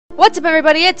What's up,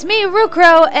 everybody? It's me,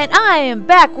 Rukro, and I am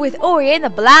back with Ori in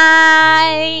the Blind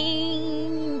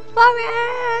Forest.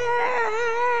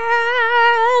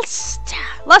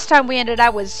 Last time we ended, I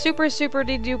was super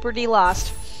duper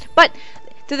lost. But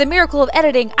through the miracle of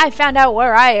editing, I found out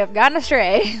where I have gone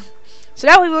astray. So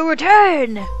now we will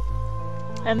return.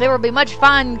 And there will be much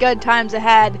fun, good times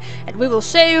ahead, and we will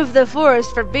save the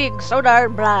forest from being so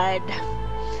darn blind.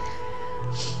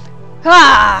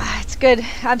 It's good.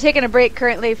 I'm taking a break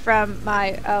currently from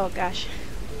my,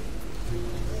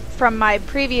 from my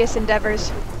previous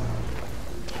endeavors.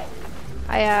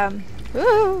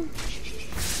 Woo!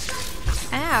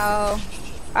 Ow.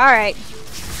 Alright.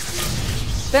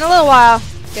 It's been a little while.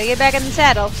 Gotta get back in the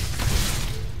saddle.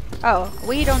 Oh,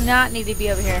 we do not need to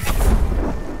be over here.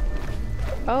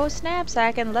 Oh, snaps,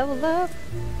 I can level up.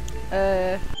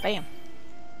 Bam.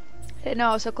 Didn't know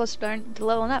I was so close to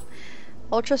leveling up.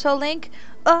 Ultra Soul Link?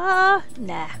 Nah.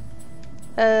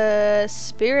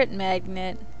 Spirit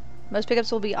Magnet. Most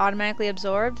pickups will be automatically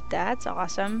absorbed. That's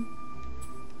awesome.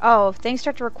 Oh, things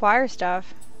start to require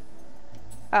stuff.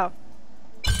 Oh.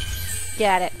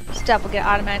 Got it. Stuff will get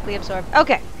automatically absorbed.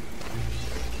 Okay.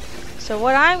 So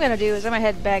what I'm gonna do is I'm gonna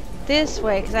head back this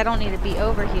way because I don't need to be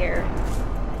over here.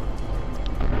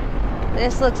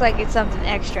 This looks like it's something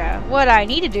extra. What I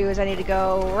need to do is I need to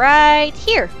go right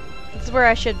here. This is where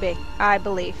I should be, I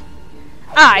believe.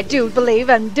 I do believe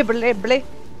and dibbly.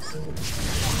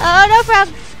 Oh, no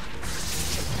problem.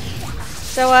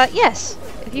 So, yes.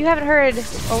 If you haven't heard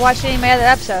or watched any of my other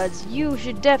episodes, you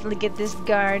should definitely get this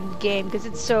darn game because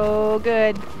it's so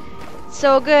good.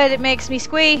 So good, it makes me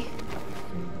squee.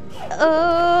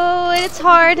 Oh, and it's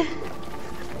hard.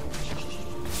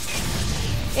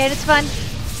 And it's fun.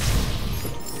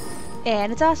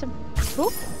 And it's awesome. Ooh.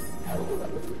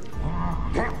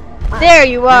 There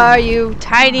you are, you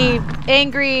tiny,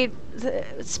 angry,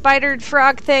 spidered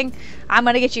frog thing. I'm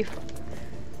gonna get you.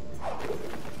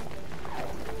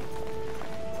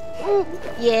 Ooh.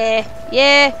 Yeah.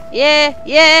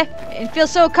 And feel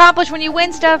so accomplished when you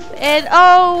win stuff. And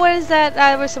oh, what is that?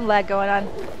 There was some lag going on.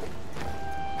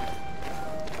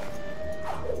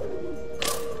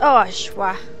 Oh,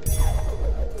 shwa.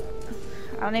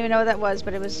 I don't even know what that was,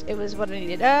 but it was what I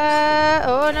needed.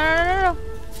 Oh, no.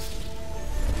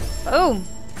 Boom.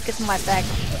 Get some life back.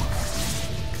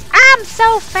 I'm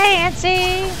so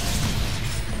fancy.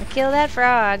 I'm gonna kill that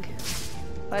frog.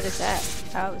 What is that?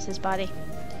 Oh, it was his body.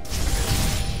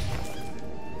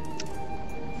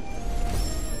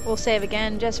 We'll save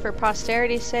again just for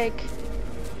posterity's sake.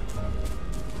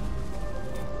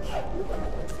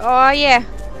 Oh yeah.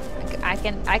 I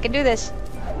can do this.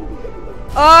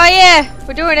 Oh yeah,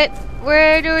 we're doing it. We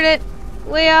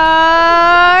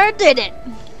did it.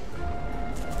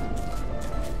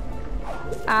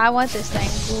 I want this thing.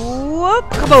 Whoop,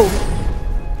 kaboom.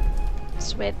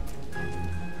 Sweet.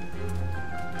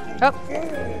 Oh.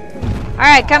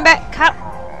 Alright, come back.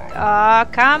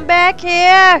 Come back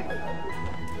here.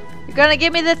 You're gonna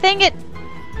give me the thinget.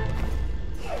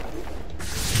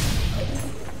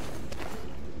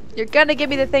 You're gonna give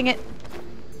me the thinget.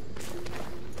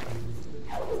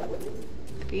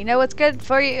 You know what's good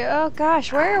for you? Oh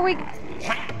gosh, where are we? What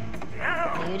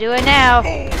are you doing now?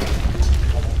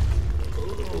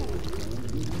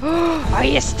 Are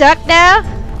you stuck now?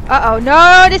 Uh-oh,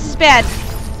 no, this is bad.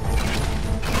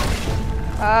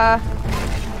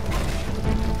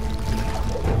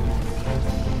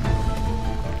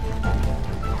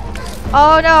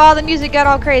 Oh no, all the music got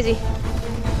all crazy.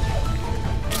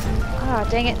 Oh,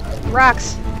 dang it.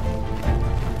 Rocks.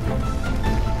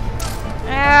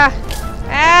 Ah!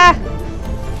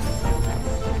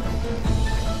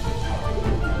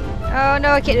 Oh no,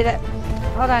 I can't do that.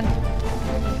 Hold on.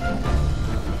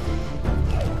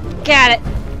 Got it.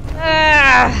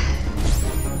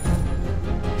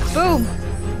 Boom.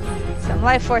 Some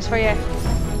life force for you.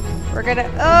 We're gonna.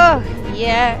 Oh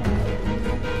yeah.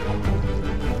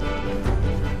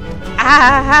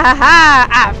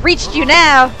 I've reached you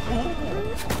now.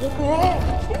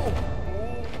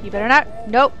 You better not.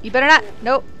 Nope. You better not.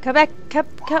 Nope. Come back. Come.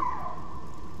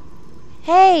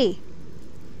 Hey.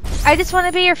 I just want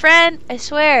to be your friend. I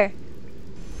swear.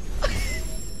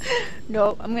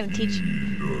 No, I'm gonna teach you.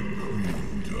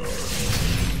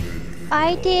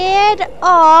 I did.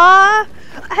 Aw.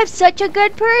 I'm such a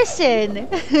good person.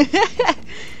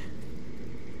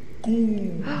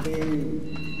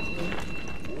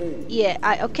 Yeah.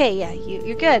 Okay. Yeah.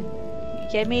 You're good. You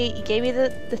gave me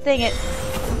the thing.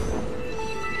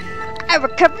 I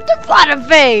recovered the Vata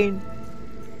vein.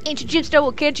 Ancient Gemstone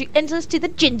will grant you entrance to the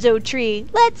Jinzo tree.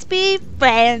 Let's be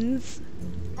friends.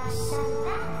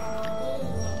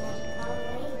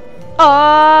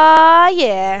 Oh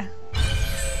yeah.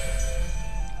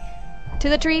 To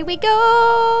the tree we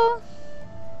go.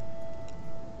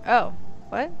 Oh,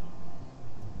 what?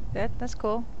 That's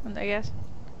cool, I guess.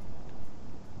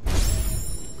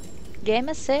 Game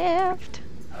is saved.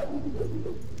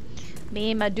 Me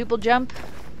and my double jump.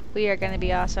 We are gonna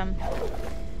be awesome.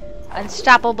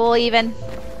 Unstoppable even.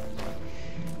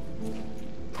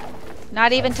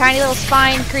 Not even tiny little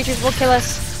spine creatures will kill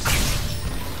us.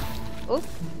 Oop.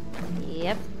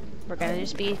 Yep. We're gonna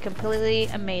just be completely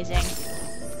amazing.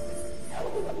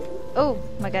 Oh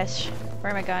my gosh.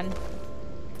 Where am I going?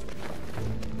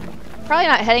 Probably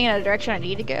not heading in a direction I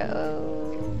need to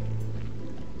go.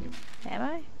 Am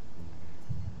I?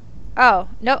 Oh,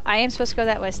 no, I am supposed to go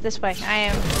that way. This way. I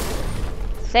am.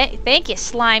 Thank you,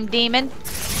 slime demon.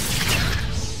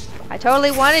 I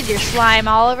totally wanted your slime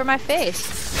all over my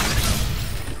face.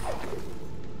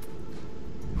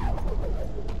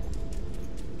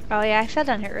 Oh yeah, I fell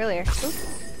down here earlier.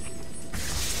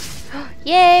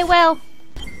 Yay, well.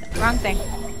 Wrong thing.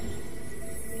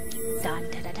 Dun,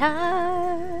 da, da,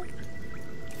 da.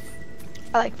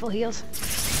 I like full heals.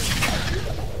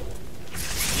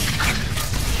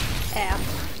 Ow.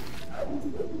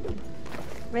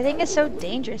 Everything is so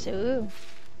dangerous. Ooh.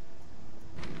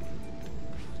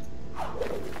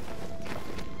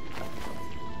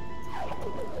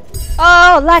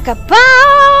 Oh, like a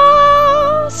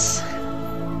boss!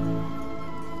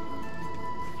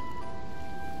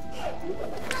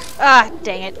 Ah,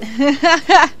 dang it.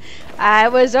 I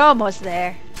was almost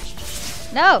there.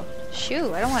 No.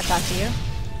 Shoo, I don't want to talk to you.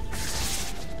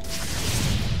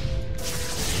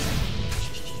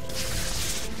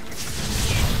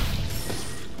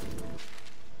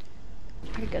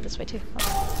 I could go this way too.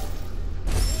 Oh.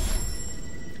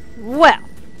 Well.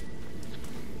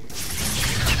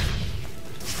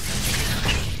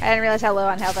 I didn't realize how low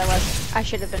on health I was. I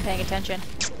should have been paying attention.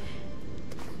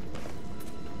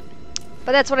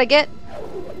 But that's what I get.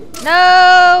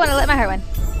 No! And I let my heart win.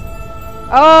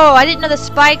 Oh, I didn't know the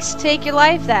spikes take your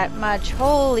life that much.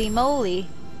 Holy moly.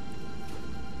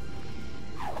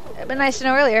 It'd been nice to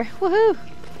know earlier. Woohoo!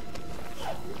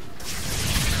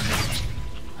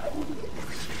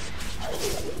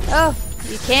 Oh,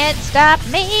 you can't stop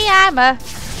me. I'm a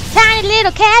tiny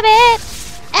little cabin.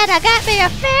 And I got me a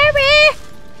fairy.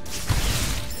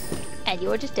 And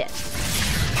you're just dead.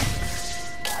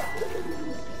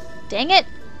 Dang it.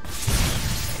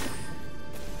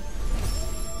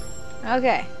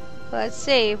 Okay, let's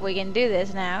see if we can do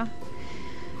this now.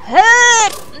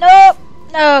 Nope.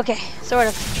 Okay, sort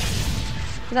of.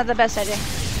 It's not the best idea.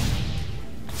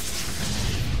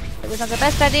 It was not the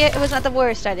best idea. It was not the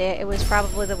worst idea. It was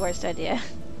probably the worst idea.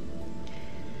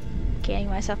 Gaining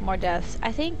myself more deaths.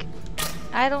 I think.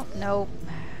 I don't know.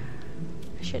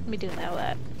 I shouldn't be doing all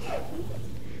that.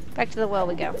 Back to the well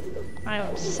we go.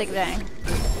 I'm sick of dying.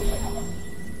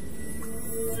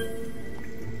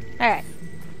 Alright.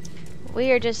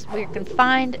 We're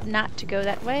confined not to go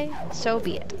that way, so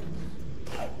be it.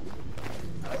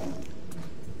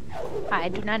 I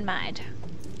do not mind.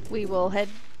 We will head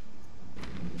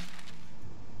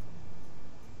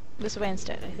this way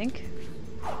instead, I think.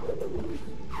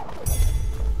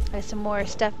 There's some more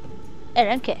stuff.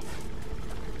 Okay.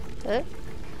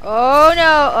 Oh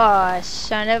no! Oh,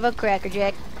 son of a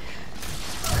crackerjack.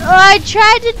 Oh, I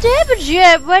tried to double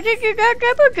jump! Why did you not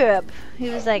double jump? He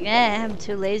was like, I'm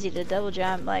too lazy to double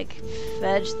jump. Like,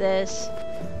 fudge this.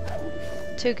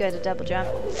 Too good to double jump.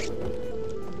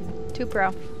 Too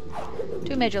pro.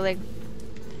 Too major league.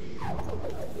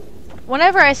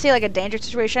 Whenever I see like a danger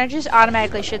situation, I just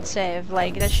automatically should save.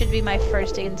 Like, that should be my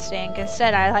first instinct.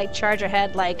 Instead, I like charge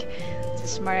ahead like, it's a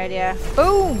smart idea.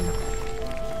 Boom!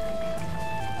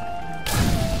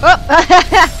 Oh!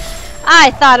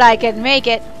 I thought I could make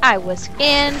it. I was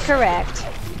incorrect.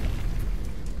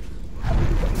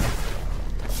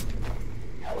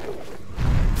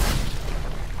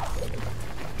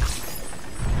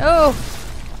 Oh,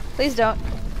 please don't.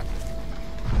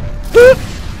 Boop.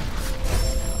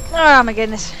 Oh my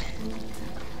goodness.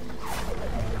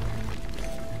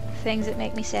 Things that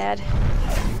make me sad.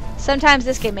 Sometimes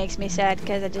this game makes me sad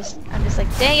because I'm just like,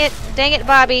 dang it,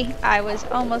 Bobby. I was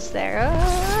almost there.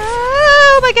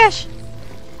 Oh my gosh.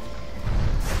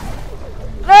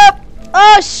 Oh,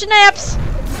 oh snaps.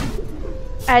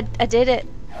 I did it.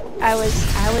 I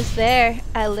was there.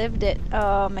 I lived it.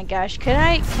 Oh my gosh. Can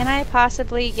I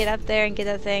possibly get up there and get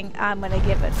that thing? I'm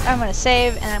gonna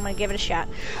save and I'm gonna give it a shot.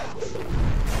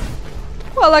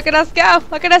 Well, look at us go.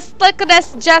 Look at us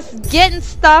just getting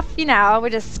stuff, you know, we're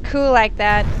just cool like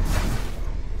that.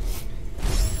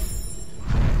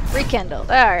 Rekindled.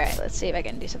 Alright, let's see if I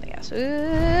can do something else.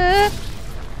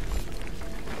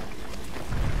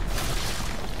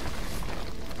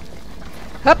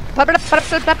 Hup, blah, blah, blah,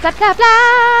 blah, blah, blah, blah,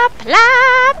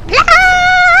 blah,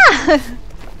 blah.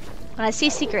 When I see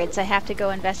secrets, I have to go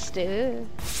investigate.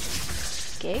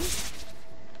 Okay.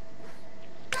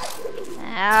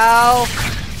 Ow.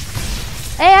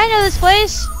 Hey, I know this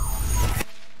place.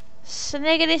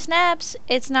 Sniggity snaps.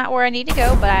 It's not where I need to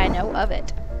go, but I know of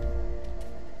it.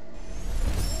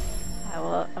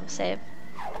 I'll save.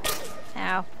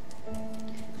 Ow.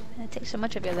 It takes so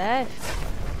much of your life.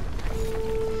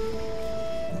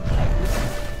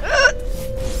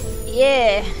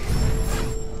 Yeah.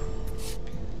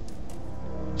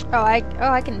 I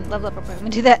can level up. Let me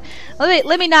do that.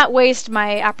 Let me not waste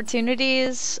my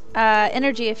opportunities.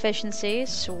 Energy efficiency,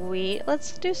 sweet.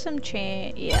 Let's do some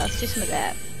change. Yeah, let's do some of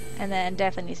that, and then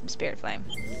definitely need some spirit flame.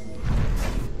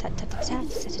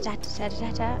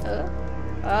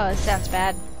 Oh, this sounds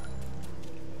bad.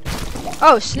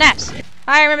 Oh, snaps!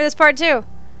 I remember this part too.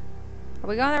 Are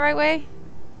we going the right way?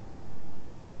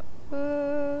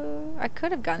 I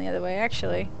could have gone the other way,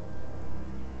 actually.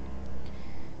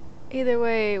 Either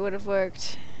way would have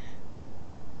worked.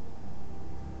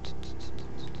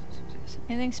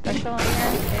 Anything special in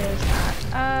here? It is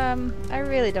not. I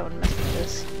really don't want to mess with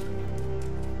this.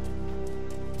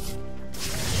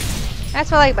 That's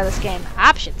what I like about this game.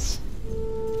 Options.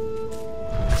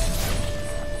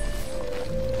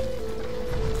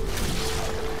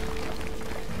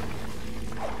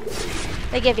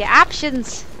 They give you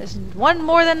options. There's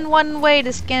more than one way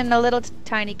to skin a little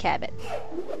tiny cabbit.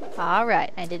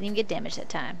 Alright, I didn't even get damaged that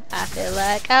time. I feel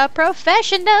like a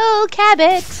professional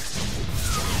cabbit.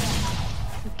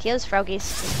 Who kills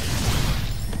froggies?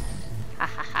 Ha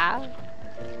ha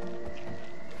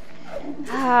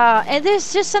ha. And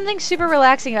there's just something super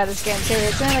relaxing about this game too.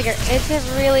 It's like it's a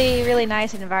really, really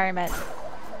nice environment.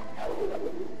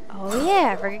 Oh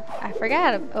yeah, I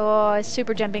forgot. Oh, it's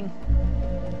super jumping.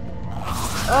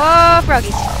 Oh,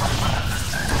 froggies.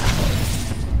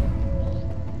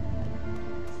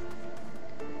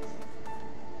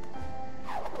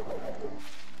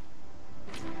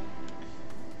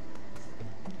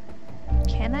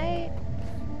 Can I?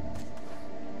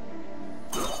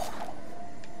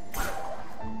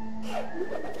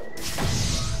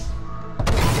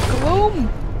 Boom!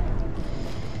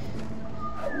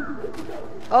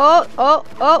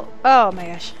 Oh my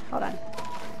gosh. Hold on.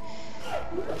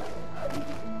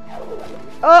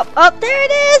 Oh, there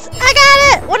it is! I got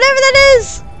it! Whatever that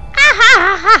is! Ah ha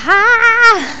ha ha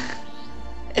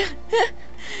ha!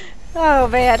 Oh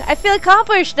man, I feel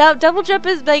accomplished. Now double jump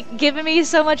is like giving me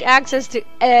so much access to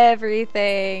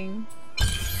everything.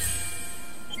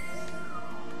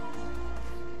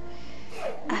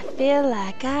 I feel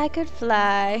like I could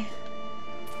fly.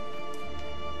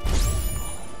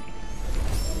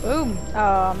 Boom.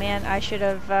 Oh man, I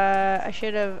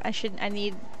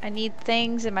need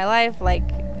things in my life like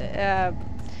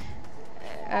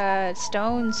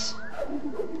stones.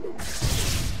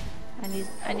 I need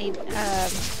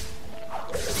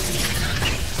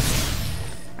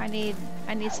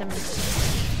some.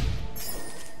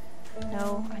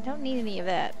 No, I don't need any of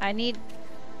that. I need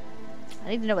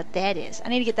to know what that is. I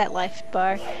need to get that life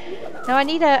bar. No, I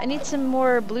need some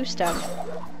more blue stuff.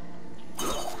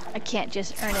 I can't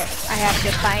just earn it. I have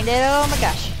to find it. Oh my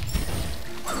gosh.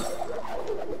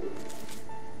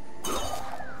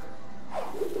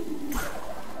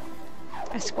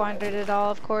 I squandered it all,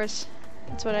 of course.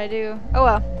 That's what I do. Oh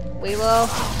well. We will.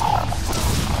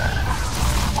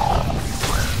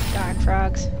 Darn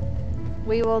frogs.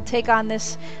 We will take on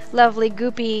this lovely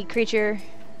goopy creature.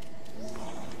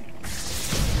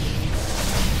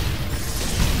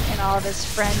 And all of his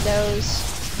friendos.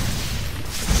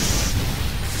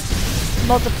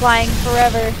 Multiplying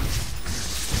forever.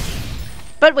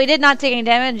 But we did not take any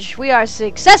damage. We are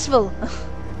successful.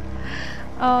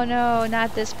 Oh no,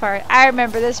 not this part. I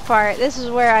remember this part. This is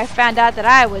where I found out that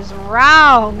I was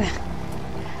wrong.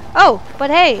 Oh, but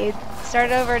hey, it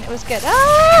started over and it was good.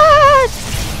 Ah!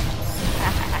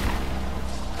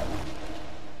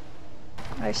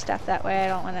 There's stuff that way. I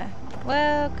don't want to.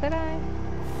 Well, could I?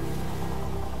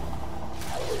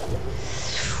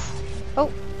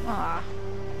 Oh, aw.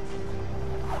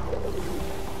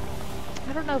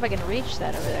 I don't know if I can reach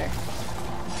that over there.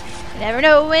 You never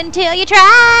know until you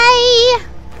try!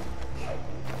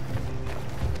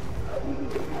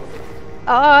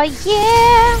 Oh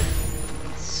yeah!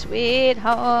 Sweet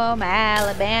home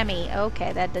Alabama.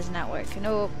 Okay, that does not work.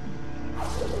 Nope.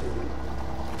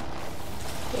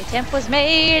 The attempt was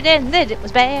made and then it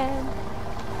was bad.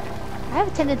 I have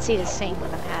a tendency to sing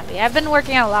when I'm happy. I've been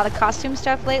working on a lot of costume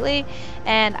stuff lately,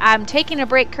 and I'm taking a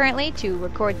break currently to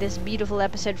record this beautiful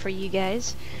episode for you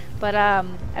guys. But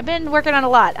I've been working on a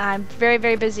lot. I'm very,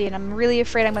 very busy, and I'm really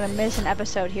afraid I'm going to miss an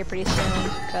episode here pretty soon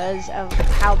because of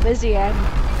how busy I've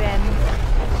been.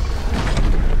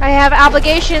 I have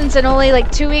obligations and only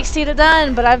like 2 weeks to get it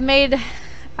done, but I've made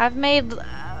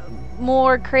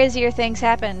more crazier things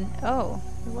happen. Oh,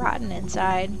 rotten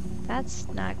inside. That's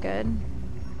not good.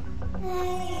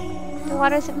 The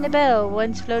waters of Nibel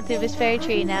once flowed through this fairy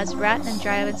tree, now it's rotten and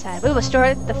dry inside. We will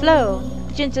restore the flow.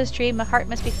 The gentle stream of heart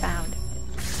must be found.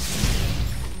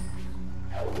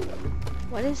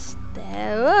 What is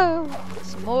that? Whoa!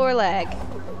 Some more lag.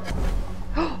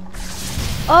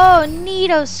 Oh,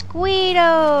 Neato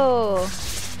Squeedo!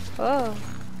 Oh.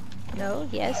 No,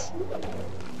 yes.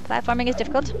 Platforming is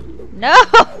difficult. No!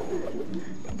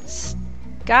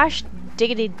 Gosh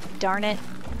diggity darn it.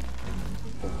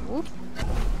 Whoop.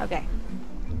 Okay.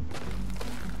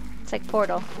 It's like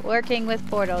Portal. Working with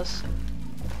portals.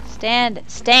 Stand.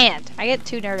 Stand! I get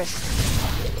too nervous.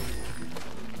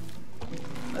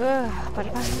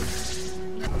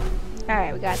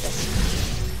 Alright, we got this.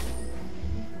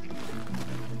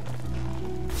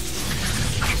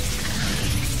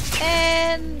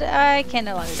 And I can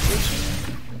no longer reach.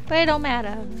 But it don't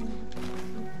matter.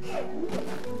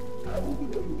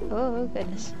 Oh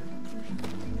goodness.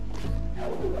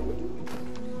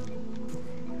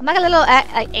 I'm like a little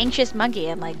anxious monkey.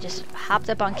 I'm like just hopped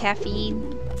up on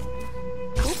caffeine.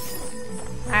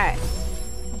 Alright.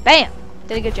 Bam!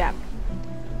 Did a good job.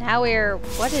 Now we're...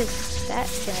 What is that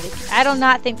gonna be? I do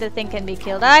not think the thing can be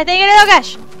killed. I think it is... Oh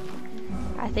gosh!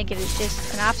 I think it is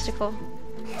just an obstacle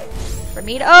for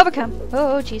me to overcome.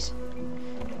 Oh jeez.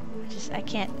 I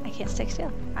can't stick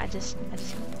still. I just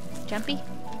jumpy.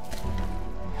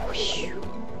 Whoosh.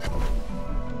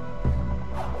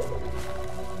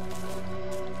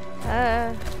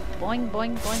 Boing,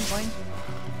 boing, boing, boing.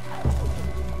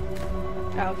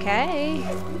 Okay.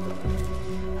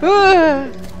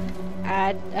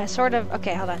 I sort of...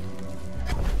 Okay, hold on.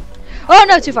 Oh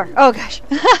no, too far. Oh gosh.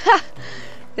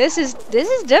 This is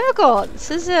difficult.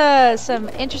 This is some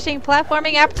interesting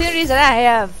platforming opportunities that I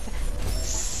have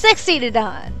succeeded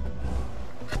on.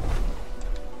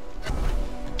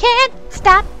 Can't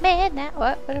stop me now.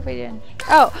 What are we doing?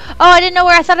 Oh, I didn't know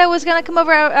where. I thought I was gonna come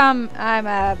over. I'm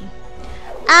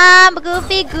a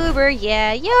goofy goober.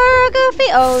 Yeah, you're a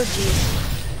goofy. Oh jeez.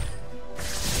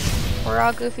 We're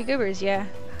all goofy goobers. Yeah.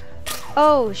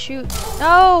 Oh shoot.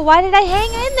 No, why did I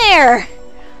hang in there?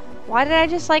 Why did I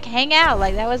just like hang out?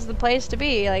 Like that was the place to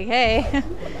be. Like, hey,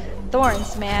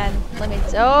 thorns, man.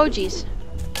 Limits. Oh jeez.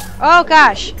 Oh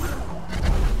gosh.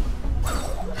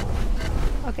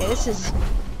 Okay, this is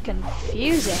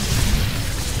confusing.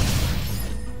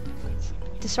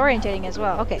 Disorientating as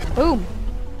well. Okay, boom.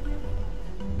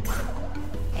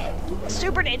 And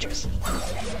super dangerous.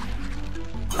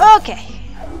 Okay,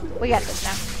 we got this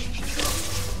now.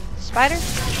 Spider?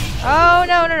 Oh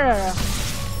no.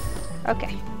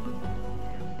 Okay.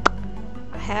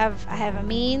 I have a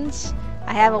means.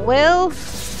 I have a will.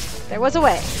 There was a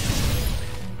way.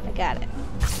 I got it.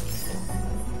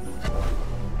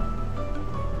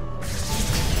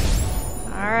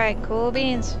 Alright, cool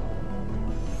beans.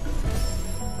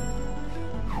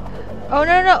 Oh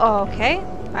no. Oh, okay.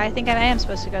 I think I am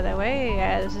supposed to go that way.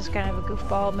 Yeah, this is kind of a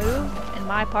goofball move in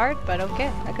my part, but okay.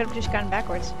 I could have just gone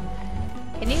backwards.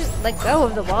 Can you let go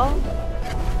of the wall?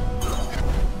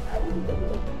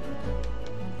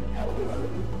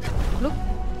 Bloop.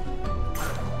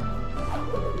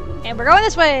 And we're going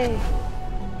this way!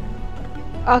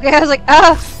 Okay, I was like,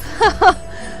 oh!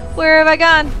 Where have I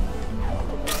gone?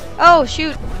 Oh,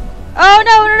 shoot. Oh,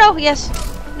 no, yes.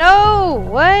 No,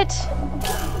 what?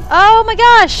 Oh my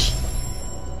gosh!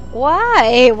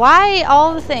 Why? Why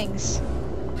all the things?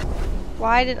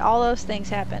 Why did all those things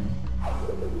happen?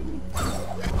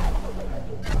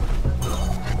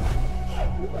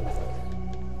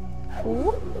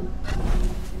 Ooh.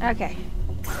 Okay.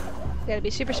 We gotta be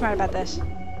super smart about this.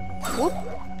 Whoop.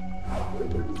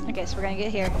 Okay, so we're gonna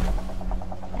get here.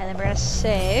 And then we're gonna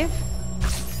save.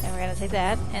 And we're gonna take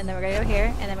that. And then we're gonna go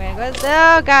here. And then we're gonna go...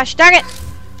 Oh gosh, darn it!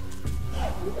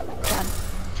 Done.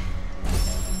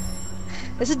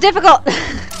 This is difficult!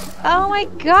 Oh my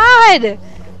god!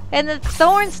 And the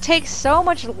thorns take so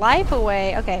much life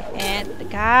away. Okay, and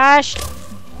gosh...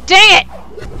 Dang it!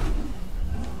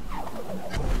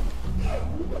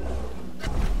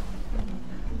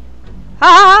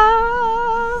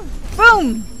 Ah!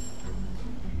 Boom!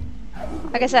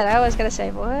 Like I said, I was gonna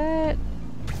say, what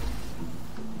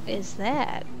is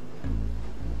that?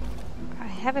 I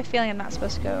have a feeling I'm not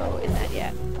supposed to go in that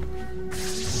yet.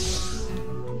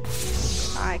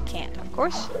 I can't, of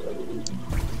course.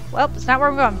 Well, it's not where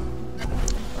we're going.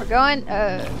 We're going,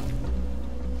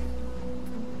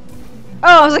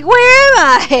 Oh, I was like, where am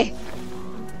I?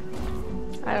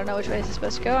 I don't know which way this is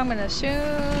supposed to go. I'm gonna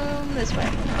assume this way.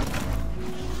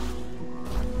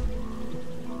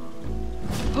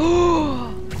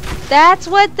 Oh, that's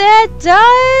what that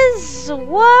does?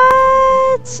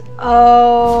 What?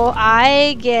 Oh,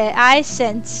 I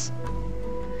sense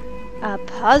a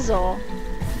puzzle.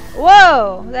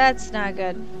 Whoa, that's not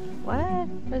good. What?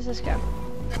 Where does this go?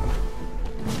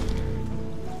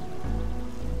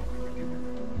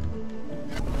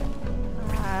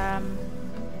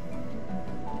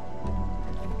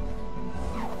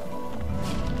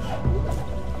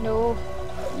 No.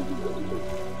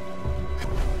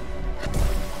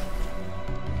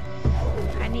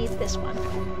 I need this one.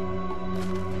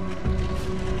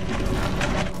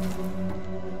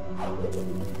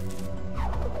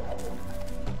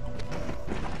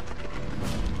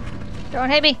 Don't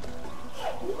hit me.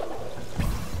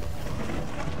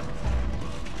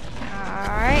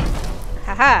 Alright.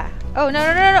 Haha. Oh,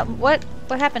 no. What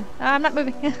happened? I'm not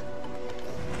moving.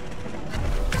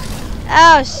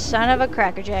 Oh, son of a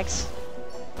Cracker Jacks.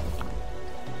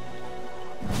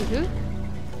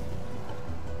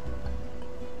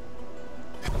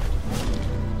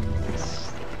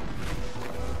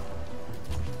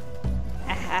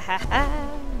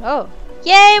 Oh.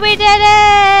 Yay, we did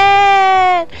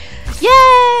it!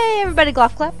 Yay! Everybody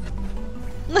glove clap.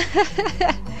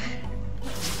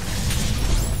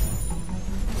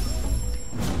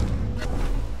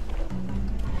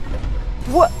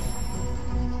 What?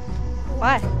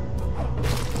 What?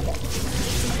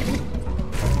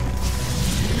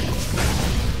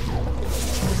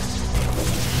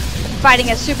 Fighting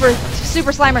a super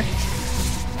slimer.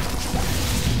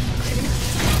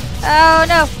 Oh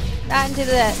no! Not into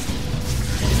that.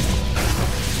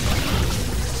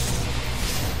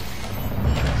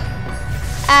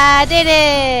 I did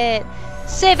it!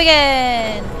 Save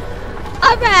again!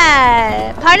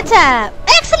 Alright! Party time!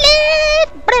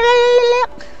 Excellent!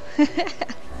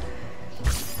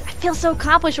 I feel so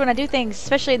accomplished when I do things,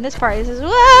 especially in this part. This is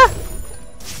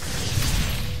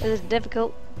This is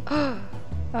difficult.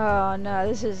 Oh no,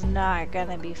 this is not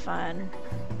gonna be fun.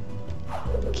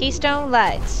 Keystone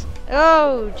lights.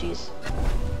 Oh jeez.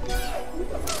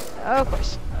 Oh, of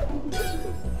course.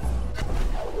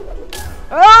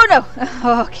 Oh no!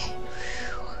 Okay.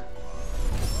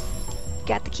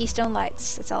 Got the keystone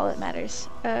lights. That's all that matters.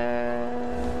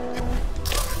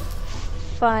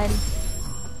 Fun.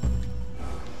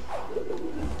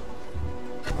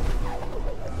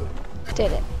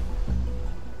 Did it.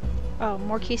 Oh,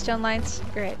 more keystone lights.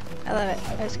 Great. I love it.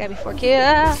 There's gotta be 4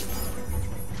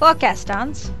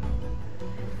 castons.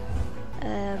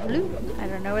 Blue. I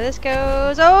don't know where this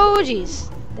goes. Oh jeez.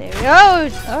 There we go.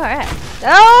 Alright.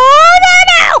 Oh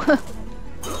no!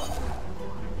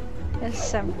 This is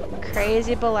some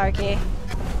crazy malarkey.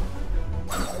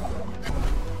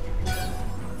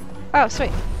 Oh,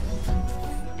 sweet.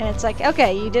 And it's like,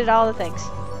 okay, you did all the things.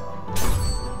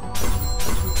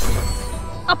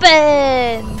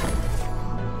 Open!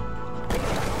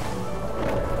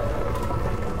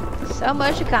 So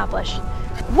much accomplished.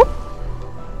 Whoop!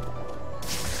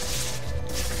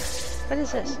 What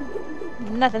is this?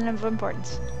 Nothing of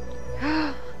importance.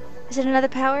 Is it another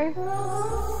power?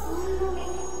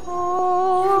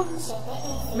 Oh.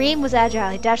 Reem was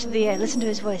agile. He dashed through the air. Listen to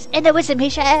his voice. And the wisdom he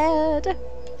shared.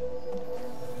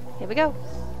 Here we go.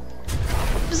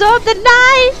 Absorb the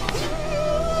knife!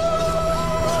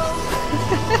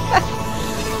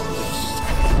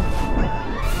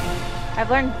 I've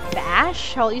learned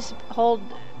bash. Hold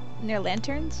near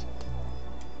lanterns.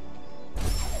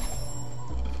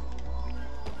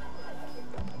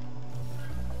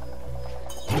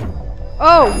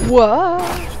 Oh, what?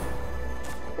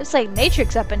 It's like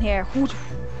Matrix up in here.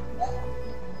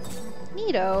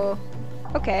 Neato.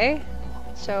 Okay.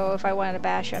 So if I wanted to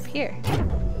bash up here.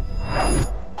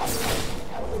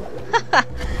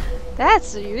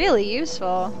 That's really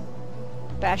useful.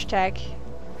 Bash tech.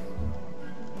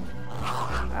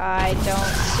 I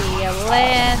don't see a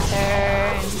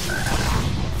lantern.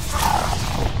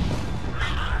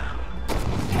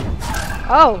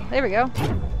 Oh, there we go.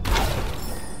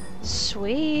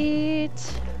 Sweet.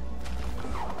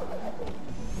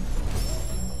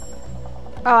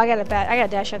 Oh, I got a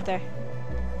dash up there.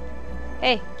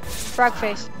 Hey, frog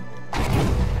face.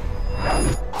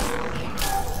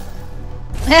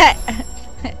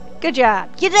 Good job.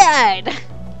 You died.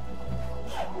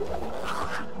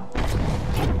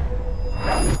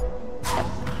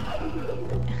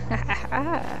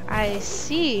 I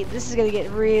see. This is gonna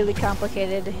get really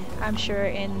complicated, I'm sure,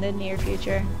 in the near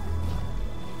future.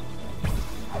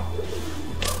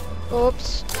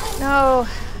 Oops. No.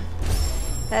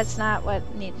 That's not what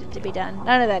needed to be done.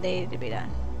 None of that needed to be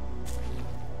done.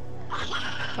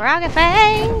 Rocket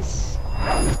face!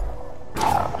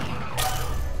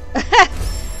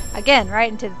 Again,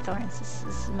 right into the thorns. This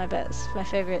is my best. My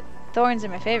favorite. Thorns are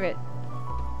my favorite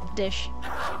dish.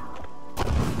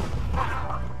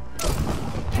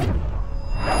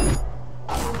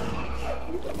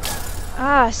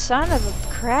 Ah, son of a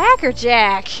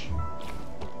crackerjack!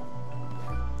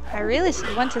 I really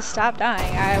want to stop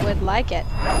dying. I would like it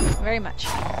very much.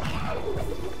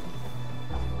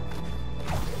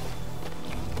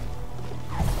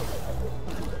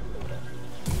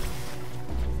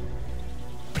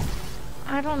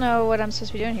 I don't know what I'm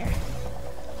supposed to be doing here.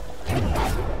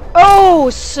 Oh,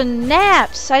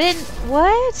 snaps! I didn't...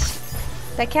 What?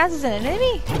 That counts as an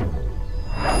enemy?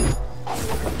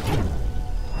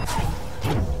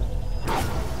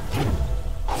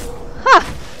 Huh!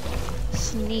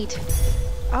 Neat.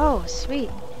 Oh, sweet.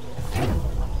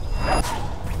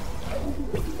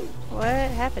 What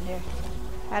happened here?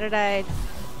 How did I...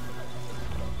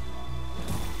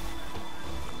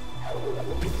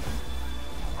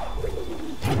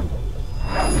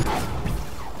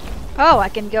 Oh, I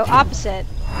can go opposite.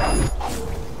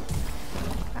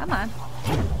 Come on.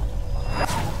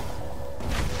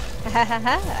 Ha ha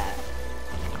ha.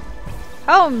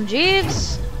 Home,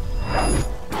 Jeeves!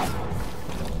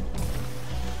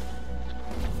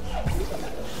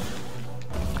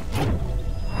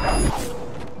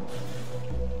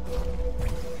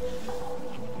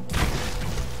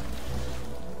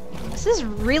 This is a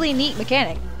really neat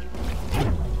mechanic.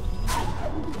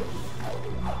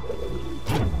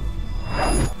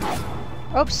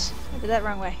 Oops, I did that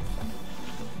wrong way.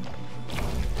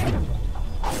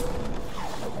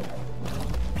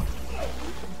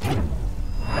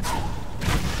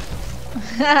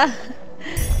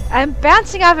 I'm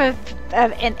bouncing off of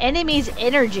an enemy's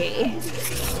energy.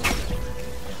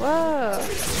 Whoa.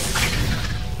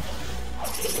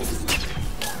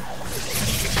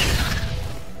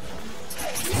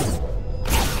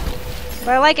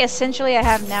 But like essentially I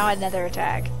have now another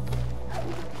attack.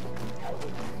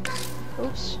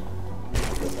 Oops.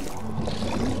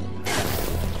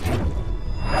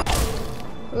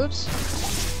 Oops.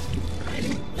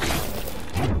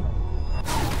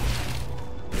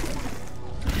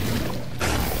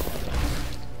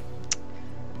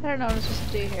 I don't know what I'm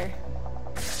supposed to do here.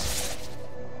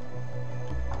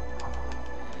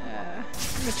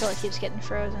 Until it keeps getting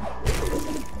frozen.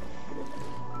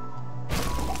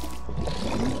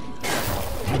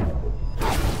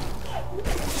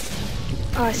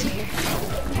 Oh, I see here.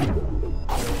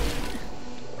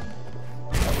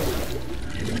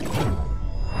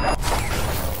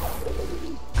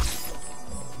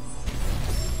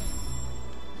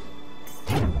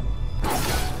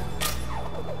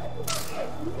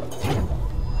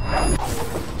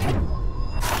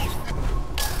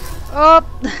 Oh!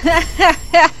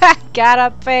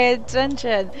 Gotta pay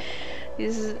attention.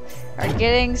 These are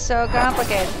getting so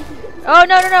complicated. Oh,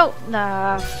 no, no, no!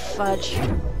 Nah, fudge.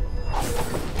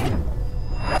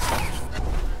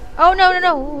 Oh, no, no,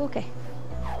 no! Ooh, okay.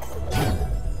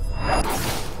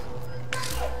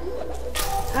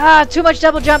 Ah, too much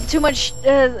double jump, too much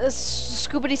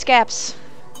scoopity scaps.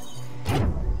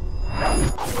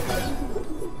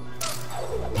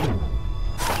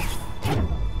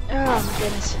 Oh my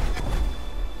goodness.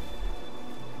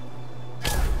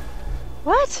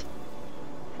 What?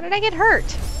 How did I get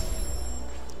hurt?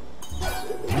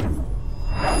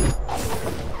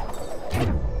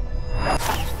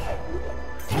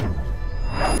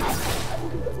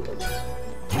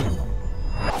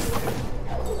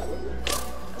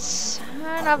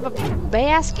 Son of a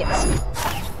basket.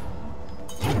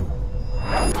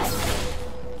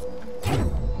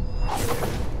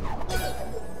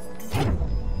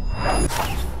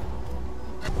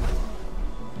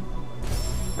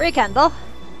 Rekindle.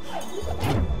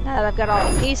 Now that I've got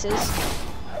all the pieces.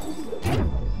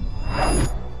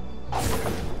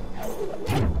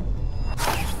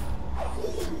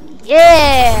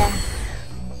 Yeah!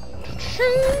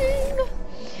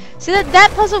 See,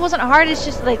 that puzzle wasn't hard, it's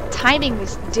just like timing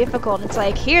was difficult. It's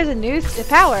like, here's a new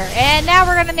power, and now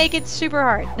we're gonna make it super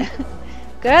hard.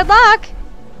 Good luck!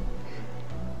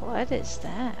 What is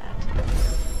that?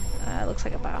 It looks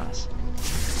like a boss.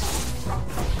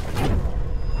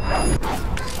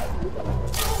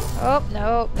 Oh,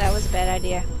 no, that was a bad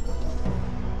idea.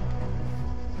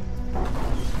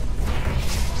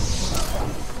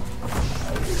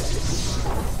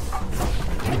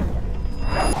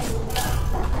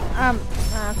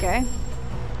 Okay.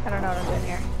 I don't know what I'm doing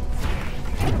here.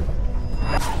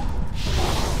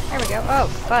 There we go. Oh,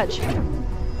 fudge.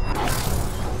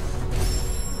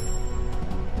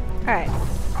 Alright.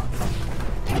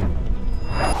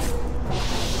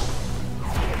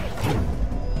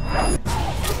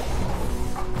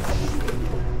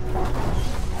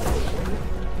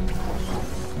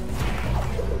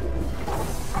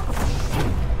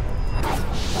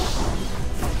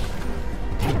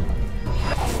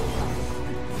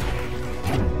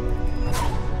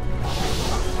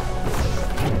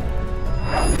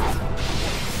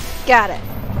 Got it.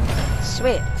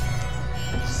 Sweet.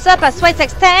 Super Sweet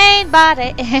 16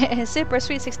 body. Super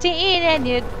Sweet 16 and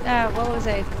you, what was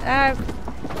it? I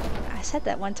said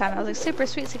that one time. I was like, Super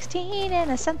Sweet 16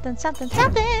 and a something, something,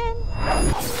 something.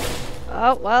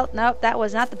 Oh, well, nope, that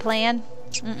was not the plan.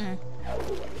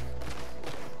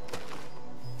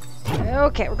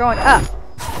 Okay, we're going up.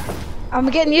 I'm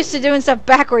getting used to doing stuff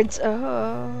backwards.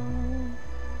 Oh.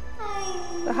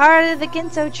 The heart of the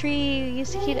Ginso tree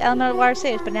used to keep elemental water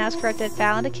safe, but now it's corrupted,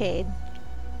 foul, and decayed.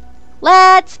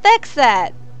 Let's fix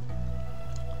that!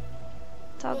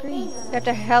 It's all green. We have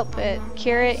to help it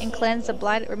cure it and cleanse the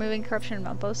blight, removing corruption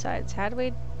on both sides. How do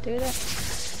we do that?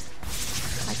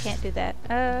 I can't do that.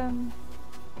 Can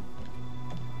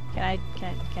I do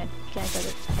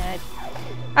it?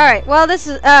 Alright, well this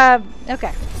is,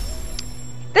 okay.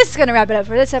 This is gonna wrap it up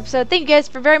for this episode. Thank you guys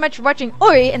very much for watching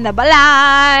Ori and the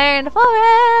Blind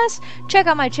Forest. Check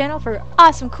out my channel for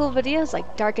awesome cool videos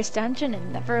like Darkest Dungeon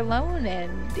and Never Alone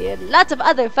and lots of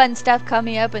other fun stuff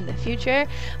coming up in the future.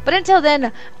 But until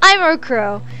then, I'm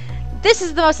Murkrow. This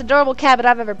is the most adorable cabin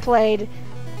I've ever played.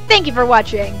 Thank you for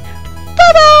watching.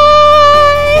 Bye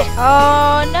bye!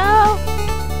 Oh no!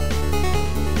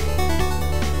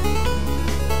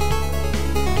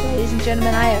 Ladies and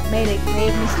gentlemen, I have made a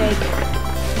grave mistake.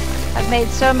 I've made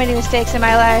so many mistakes in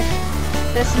my life.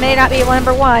 This may not be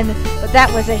number one, but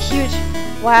that was a huge...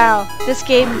 Wow. This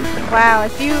game... Wow.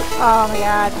 If you... Oh my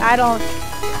god. I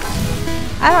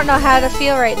don't know how to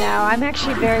feel right now. I'm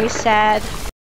actually very sad.